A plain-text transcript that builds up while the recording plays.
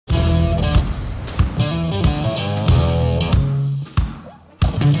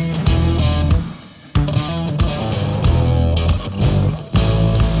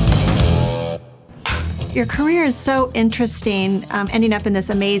Your career is so interesting, ending up in this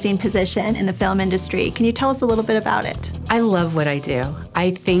amazing position in the film industry. Can you tell us a little bit about it? I love what I do.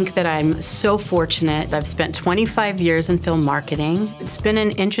 I think that I'm so fortunate. I've spent 25 years in film marketing. It's been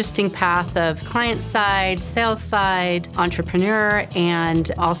an interesting path of client side, sales side, entrepreneur, and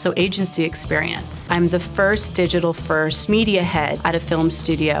also agency experience. I'm the first digital-first media head at a film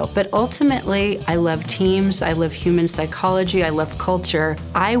studio, but ultimately, I love teams, I love human psychology, I love culture.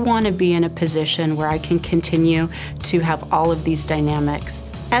 I want to be in a position where I can continue to have all of these dynamics.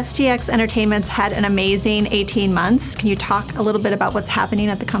 STX Entertainment's had an amazing 18 months. Can you talk a little bit about what's happening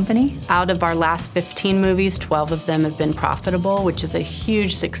at the company? Out of our last 15 movies, 12 of them have been profitable, which is a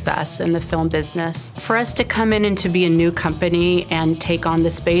huge success in the film business. For us to come in and to be a new company and take on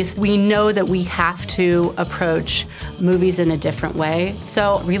the space, we know that we have to approach movies in a different way.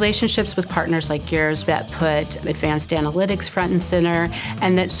 So relationships with partners like yours that put advanced analytics front and center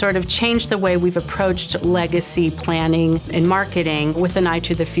and that sort of change the way we've approached legacy planning and marketing with an eye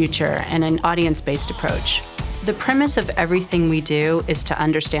to the future and an audience-based approach. The premise of everything we do is to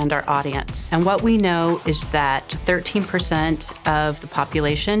understand our audience. And what we know is that 13% of the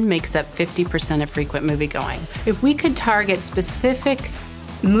population makes up 50% of frequent moviegoing. If we could target specific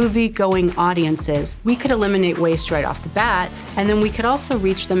movie-going audiences, we could eliminate waste right off the bat, and then we could also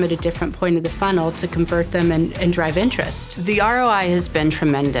reach them at a different point of the funnel to convert them and drive interest. The ROI has been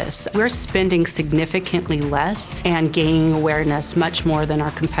tremendous. We're spending significantly less and gaining awareness much more than our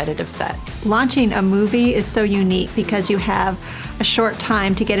competitive set. Launching a movie is so unique because you have a short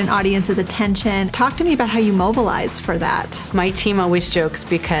time to get an audience's attention. Talk to me about how you mobilize for that. My team always jokes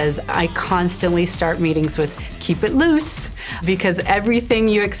because I constantly start meetings with keep it loose because everything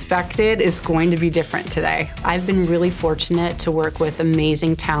you expected is going to be different today. I've been really fortunate to work with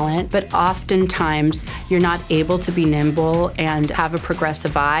amazing talent, but oftentimes you're not able to be nimble and have a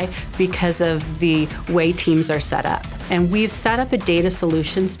progressive eye because of the way teams are set up. And we've set up a data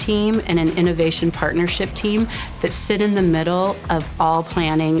solutions team and an innovation partnership team that sit in the middle of all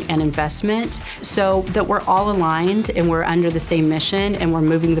planning and investment so that we're all aligned and we're under the same mission and we're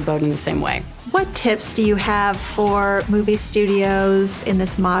moving the boat in the same way. What tips do you have for movie studios in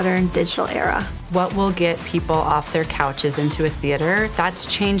this modern digital era? What will get people off their couches into a theater? That's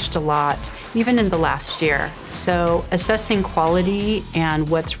changed a lot, even in the last year. So assessing quality and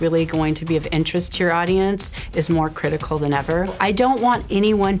what's really going to be of interest to your audience is more critical than ever. I don't want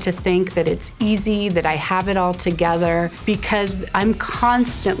anyone to think that it's easy, that I have it all together, because I'm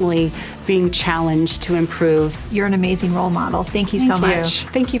constantly being challenged to improve. You're an amazing role model. Thank you so much.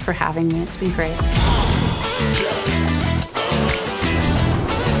 Thank you for having me. It's been great.